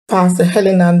Pastor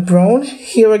Helen and Brown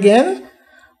here again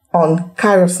on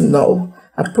Kairos Now,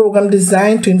 a program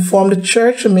designed to inform the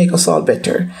church and make us all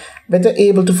better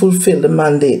able to fulfill the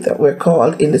mandate that we're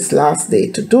called in this last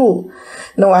day to do.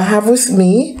 Now I have with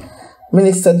me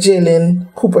Minister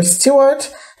Jalyn Cooper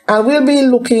Stewart, and we'll be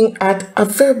looking at a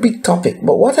very big topic.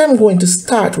 But what I'm going to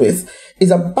start with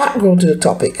is a background to the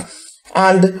topic.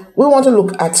 And we want to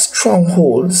look at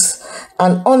strongholds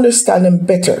and understand them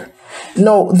better.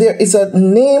 Now, there is a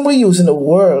name we use in the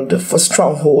world for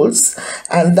strongholds,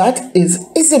 and that is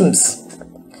isms.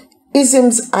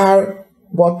 Isms are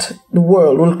what the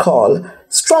world will call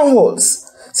strongholds.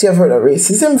 So you have heard of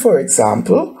racism, for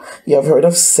example. You have heard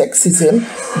of sexism.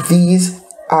 These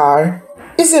are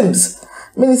isms.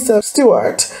 Minister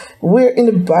Stewart, where in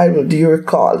the Bible do you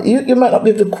recall? You might not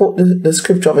be able to quote the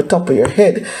scripture off the top of your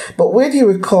head, but where do you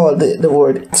recall the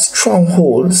word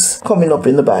strongholds coming up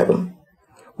in the Bible?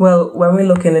 Well, when we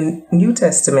look in the New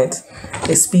Testament,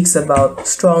 it speaks about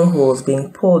strongholds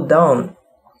being pulled down.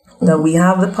 That we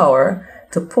have the power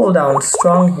to pull down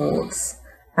strongholds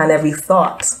and every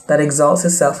thought that exalts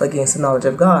itself against the knowledge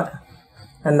of God.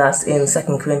 And that's in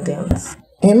 2 Corinthians.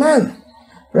 Amen.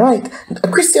 Right.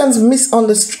 Christians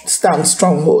misunderstand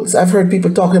strongholds. I've heard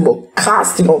people talking about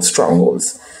casting out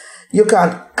strongholds. You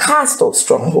can't cast out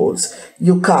strongholds.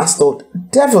 You cast out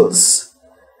devils.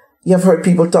 You've heard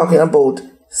people talking about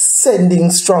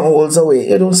sending strongholds away.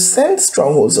 You don't send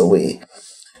strongholds away.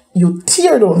 You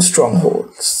tear down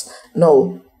strongholds.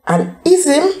 Now, an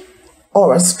ism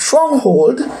or a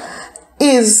stronghold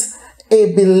is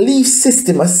a belief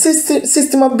system, a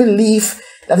system of belief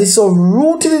that is so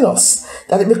rooted in us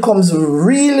that it becomes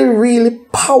really, really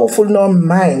powerful in our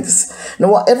minds.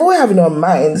 Now, whatever we have in our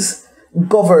minds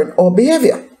govern our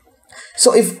behavior.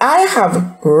 So if I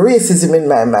have racism in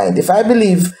my mind, if I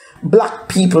believe black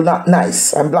people not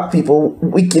nice and black people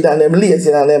wicked and them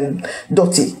lazy and them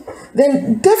dirty,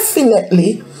 then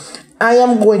definitely I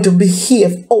am going to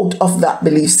behave out of that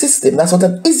belief system. That's what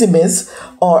an ism is,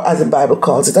 or as the Bible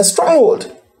calls it, a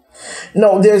stronghold.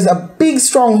 Now, there's a big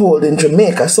stronghold in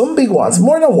Jamaica, some big ones,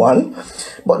 more than one,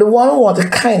 but the one we want to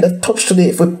kind of touch today,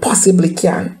 if we possibly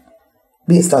can,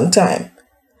 based on time,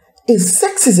 is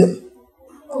sexism.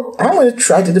 I'm going to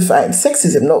try to define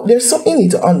sexism. Now, there's something you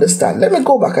need to understand. Let me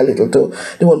go back a little to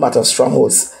the whole matter of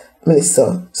strongholds,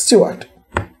 Minister Stewart.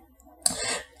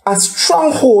 A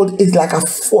stronghold is like a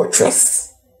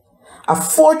fortress. A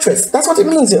fortress, that's what it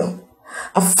means, you know.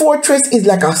 A fortress is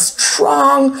like a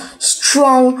strong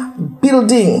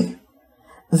building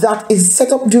that is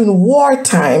set up during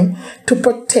wartime to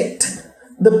protect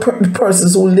the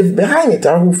persons who live behind it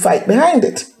or who fight behind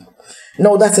it.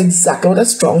 Now, that's exactly what a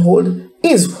stronghold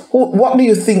is. What do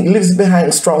you think lives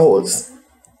behind strongholds?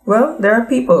 Well, there are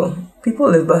people. People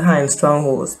live behind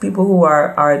strongholds. People who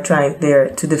are trying there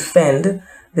to defend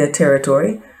their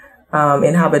territory,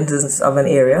 inhabitants of an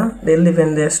area, they live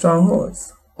in their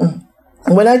strongholds.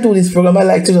 When I do this program, I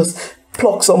like to just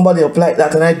pluck somebody up like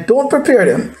that, and I don't prepare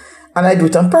them. And I do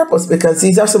it on purpose because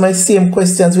these are some of the same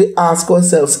questions we ask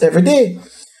ourselves every day.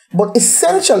 But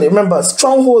essentially, remember,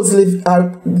 strongholds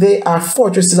they are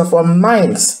fortresses of our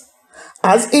minds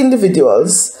as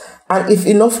individuals. And if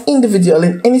enough individual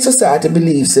in any society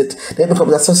believes it, then it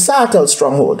becomes a societal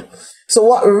stronghold. So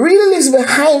what really lives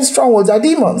behind strongholds are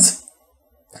demons.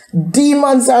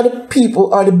 Demons are the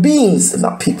people, or the beings,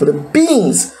 not people, the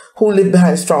beings who live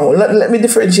behind strongholds. Let me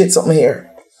differentiate something here.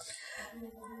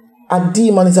 A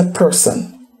demon is a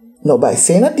person. Now, by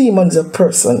saying a demon is a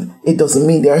person, it doesn't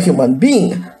mean they're a human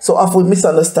being. So often we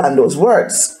misunderstand those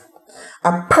words.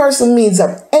 A person means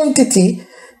an entity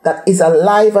that is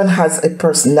alive and has a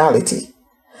personality.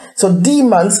 So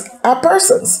demons are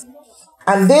persons.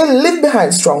 And they live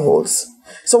behind strongholds.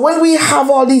 So when we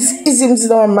have all these isms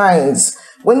in our minds,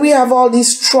 when we have all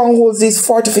these strongholds, these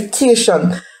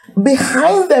fortification,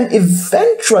 behind them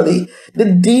eventually the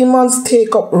demons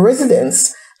take up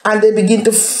residence and they begin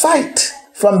to fight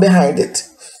from behind it.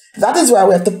 That is why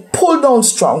we have to pull down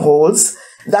strongholds.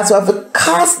 That's why we have to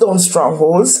cast down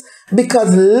strongholds,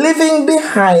 because living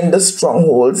behind the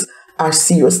strongholds are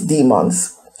serious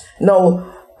demons.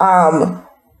 Now,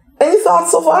 any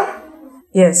thoughts so far?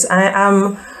 Yes,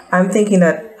 I'm thinking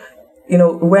that, you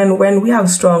know, when we have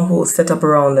strongholds set up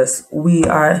around us, we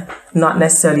are not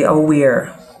necessarily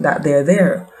aware that they're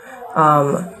there.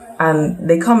 And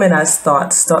they come in as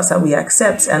thoughts that we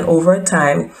accept. And over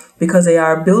time, because they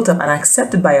are built up and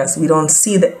accepted by us, we don't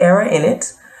see the error in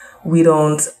it. We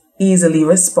don't easily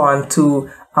respond to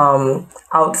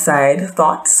outside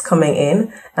thoughts coming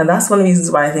in. And that's one of the reasons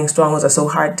why I think strongholds are so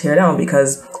hard to tear down,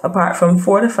 because apart from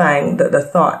fortifying the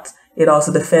thought, it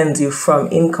also defends you from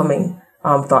incoming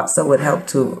thoughts that would help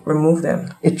to remove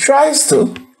them. It tries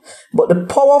to, but the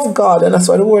power of God, and that's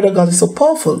why the word of God is so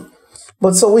powerful.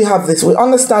 But so we have this. We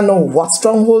understand now what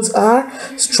strongholds are.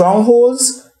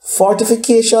 Strongholds,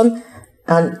 fortification,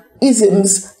 and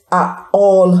isms are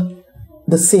all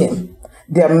the same.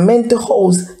 They are meant to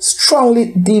house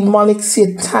strongly demonic,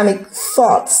 satanic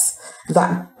thoughts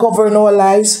that govern our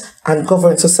lives and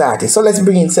govern society. So let's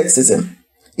bring in sexism.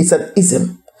 It's an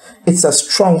ism. It's a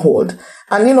stronghold.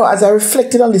 And as I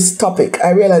reflected on this topic, I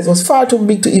realized it was far too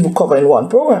big to even cover in one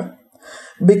program.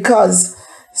 Because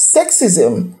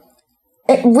sexism,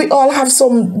 we all have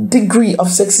some degree of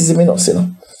sexism in us,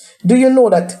 Do you know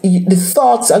that the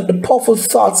thoughts and the powerful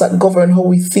thoughts that govern how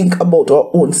we think about our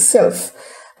own self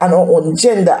and our own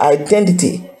gender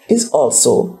identity is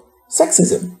also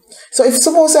sexism? So if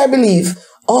suppose I believe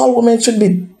all women should be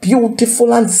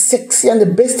beautiful and sexy and the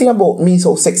best thing about me is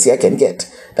how sexy I can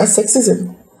get, that's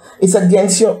sexism. It's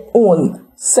against your own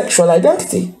sexual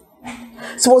identity.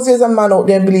 Suppose there's a man out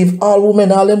there and believe all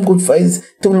women, all them good for is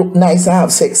to look nice and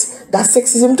have sex. That's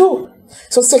sexism too.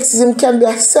 So sexism can be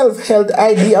a self-held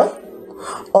idea,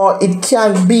 or it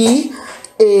can be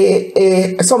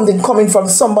a something coming from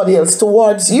somebody else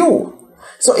towards you.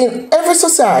 So in every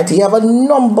society, you have a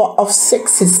number of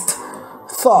sexist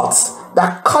thoughts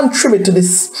that contribute to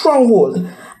this stronghold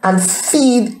and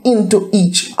feed into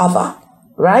each other,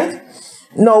 right?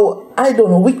 Now, I don't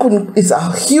know, it's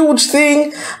a huge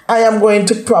thing. I am going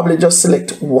to probably just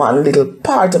select one little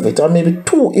part of it, or maybe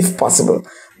two if possible,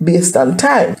 based on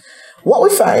time. What we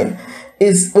find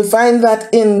that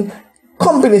in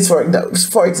companies,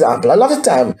 for example, a lot of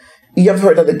time, you have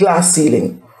heard of the glass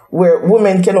ceiling, where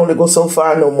women can only go so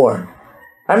far, no more.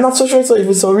 I'm not so sure if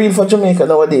it's so real for Jamaica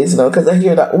nowadays, because I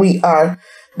hear that we are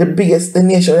the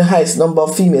nation with the highest number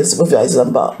of female supervisors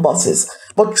and bosses.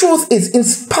 But truth is, in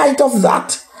spite of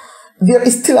that, there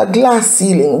is still a glass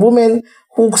ceiling. Women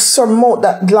who surmount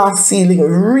that glass ceiling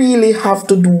really have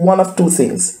to do one of two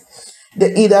things.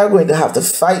 They're either going to have to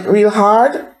fight real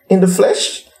hard in the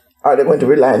flesh, or they're going to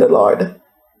rely on the Lord,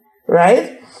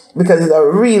 right? Because it's a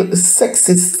real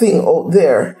sexist thing out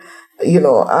there,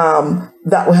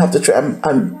 that we have to try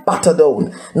and batter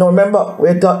down. Now remember,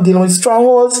 we're dealing with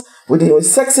strongholds, we're dealing with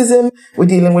sexism, we're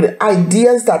dealing with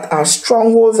ideas that are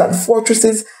strongholds and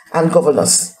fortresses and govern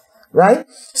us, right?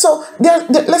 So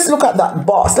let's look at that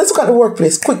boss. Let's look at the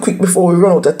workplace quick before we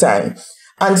run out of time.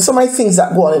 And some of the things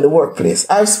that go on in the workplace.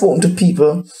 I've spoken to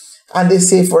people and they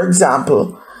say, for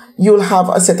example, you'll have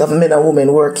a set of men and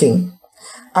women working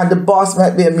and the boss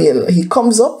might be a male. He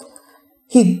comes up,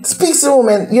 he speaks to the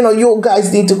woman, you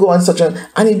guys need to go on such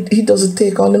and he doesn't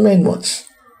take on the men much.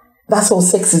 That's how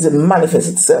sexism manifests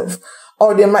itself.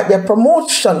 Or there might be a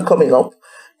promotion coming up.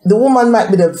 The woman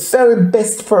might be the very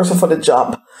best person for the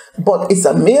job, but it's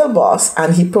a male boss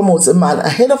and he promotes the man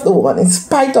ahead of the woman in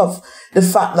spite of the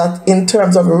fact that in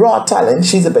terms of raw talent,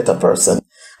 she's a better person.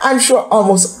 I'm sure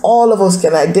almost all of us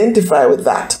can identify with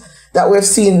that we've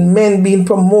seen men being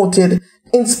promoted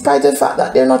in spite of the fact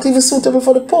that they're not even suitable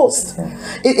for the post.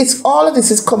 It's all of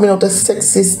this is coming out of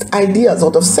sexist ideas,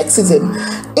 out of sexism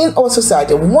in our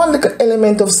society. One little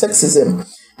element of sexism,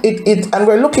 and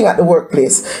we're looking at the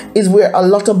workplace, is where a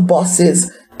lot of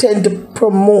bosses tend to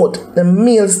promote the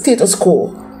male status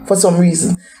quo for some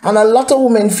reason. And a lot of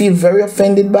women feel very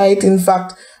offended by it. In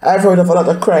fact, I've heard of a lot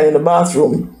of crying in the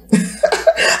bathroom.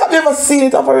 Have you ever seen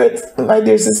it operate, my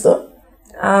dear sister?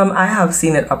 I have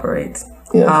seen it operate.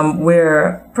 Yeah.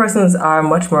 Where persons are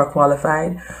much more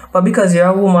qualified, but because you're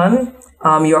a woman,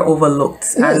 you're overlooked.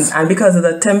 Yes. And because of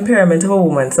the temperament of a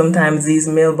woman, sometimes these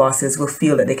male bosses will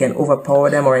feel that they can overpower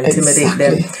them or intimidate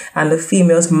them. And the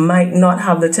females might not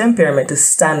have the temperament to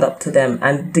stand up to them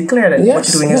and declare that what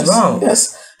you're doing is wrong.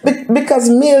 Yes, because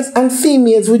males and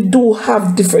females, we do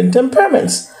have different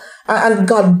temperaments. And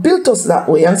God built us that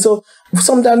way. And so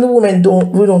sometimes the women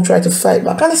don't try to fight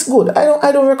back. And it's good.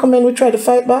 I don't recommend we try to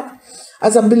fight back.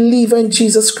 As a believer in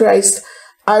Jesus Christ,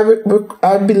 I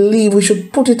believe we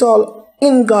should put it all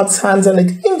in God's hands and let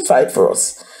Him fight for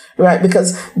us, right?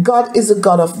 Because God is a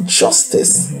God of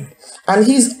justice. Mm-hmm. And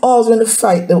He's always going to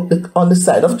fight on the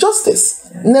side of justice,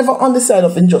 never on the side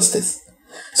of injustice.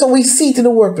 So we see it in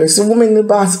the workplace, the woman in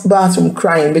the bathroom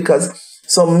crying because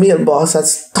some male boss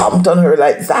has stomped on her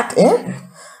like that,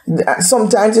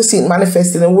 Sometimes you see it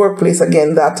manifest in the workplace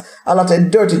again, that a lot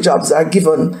of dirty jobs are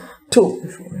given to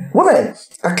women.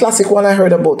 A classic one I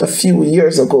heard about a few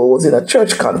years ago was in a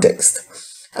church context.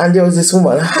 And there was this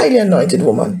woman, a highly anointed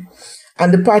woman.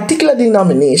 And the particular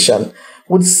denomination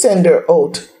would send her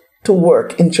out to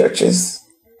work in churches,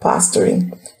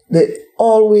 pastoring. They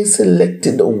always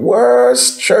selected the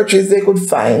worst churches they could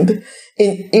find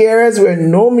in areas where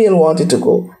no male wanted to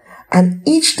go. And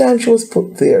each time she was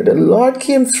put there, the Lord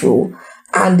came through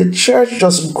and the church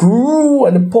just grew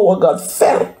and the power of God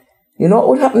fell. You know what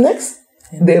would happen next?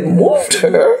 They moved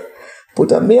her,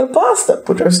 put a male pastor,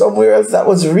 put her somewhere else that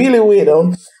was really way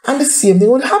down, and the same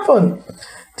thing would happen.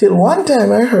 Till one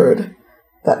time I heard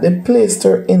that they placed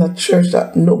her in a church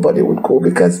that nobody would go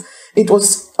because it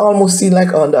was almost seen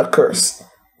like under a curse.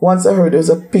 Once I heard there was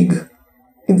a pig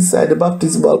inside the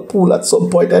baptismal pool at some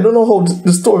point. I don't know how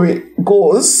the story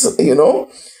goes, you know.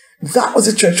 That was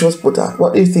the church she was put at.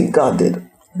 What do you think God did?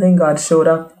 I think God showed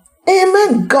up.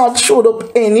 Amen. God showed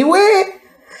up anyway.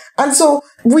 And so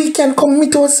we can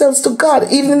commit ourselves to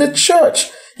God. Even in the church,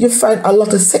 you find a lot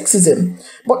of sexism.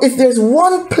 But if there's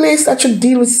one place that should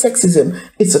deal with sexism,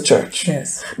 it's a church.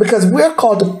 Yes. Because we're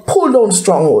called to pull down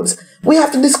strongholds. We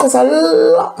have to discuss a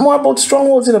lot more about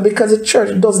strongholds, you know, because the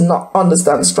church does not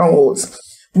understand strongholds.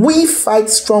 We fight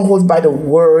strongholds by the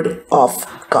word of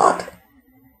God.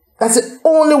 That's the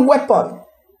only weapon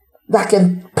that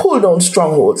can pull down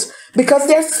strongholds. Because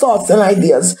they're thoughts and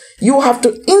ideas. You have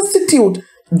to institute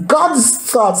God's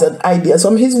thoughts and ideas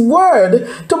from his word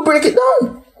to break it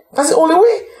down. That's the only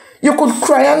way. You could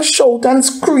cry and shout and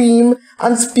scream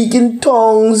and speak in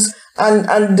tongues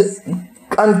and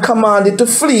command it to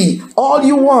flee all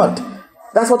you want.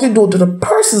 That's what you do to the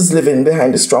persons living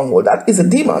behind the stronghold. That is the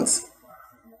demons.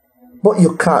 But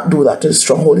you can't do that to the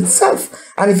stronghold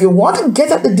itself. And if you want to get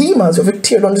at the demons, you have to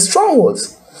tear down the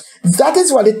strongholds. That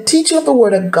is why the teaching of the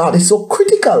word of God is so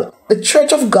critical. The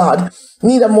church of God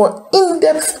needs a more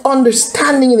in-depth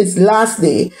understanding in its last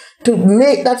day to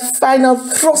make that final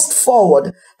thrust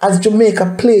forward as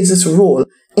Jamaica plays its role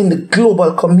in the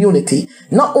global community,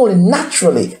 not only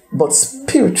naturally, but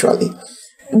spiritually.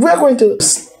 We're going to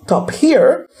stop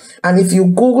here. And if you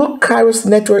Google Kairos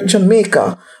Network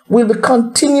Jamaica, we'll be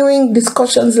continuing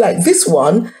discussions like this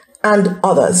one and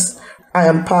others. I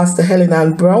am Pastor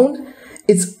Helen Brown.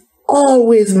 It's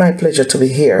always my pleasure to be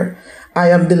here. I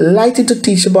am delighted to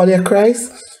teach the body of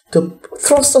Christ, to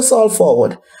thrust us all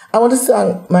forward. I want to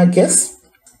thank my guest,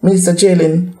 Minister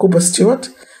Jalyn Stewart.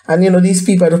 And you know, these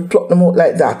people, I don't pluck them out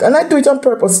like that. And I do it on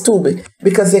purpose too,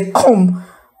 because they come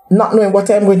not knowing what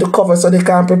I'm going to cover so they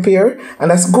can't prepare.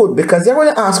 And that's good because they're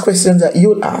going to ask questions that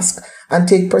you'll ask and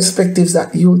take perspectives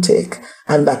that you'll take.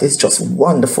 And that is just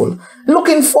wonderful.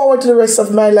 Looking forward to the rest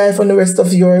of my life and the rest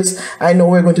of yours. I know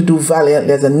we're going to do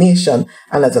valiantly as a nation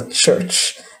and as a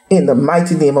church. In the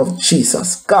mighty name of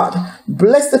Jesus. God,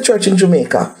 bless the church in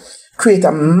Jamaica. Create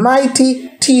a mighty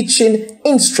teaching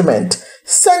instrument.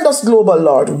 Send us global,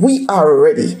 Lord. We are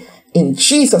ready. In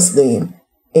Jesus' name,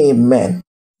 amen.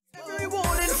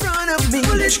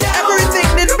 Everything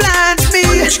that blinds me,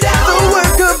 the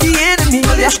work of the enemy,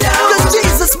 'cause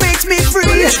Jesus makes me free.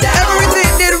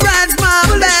 Everything that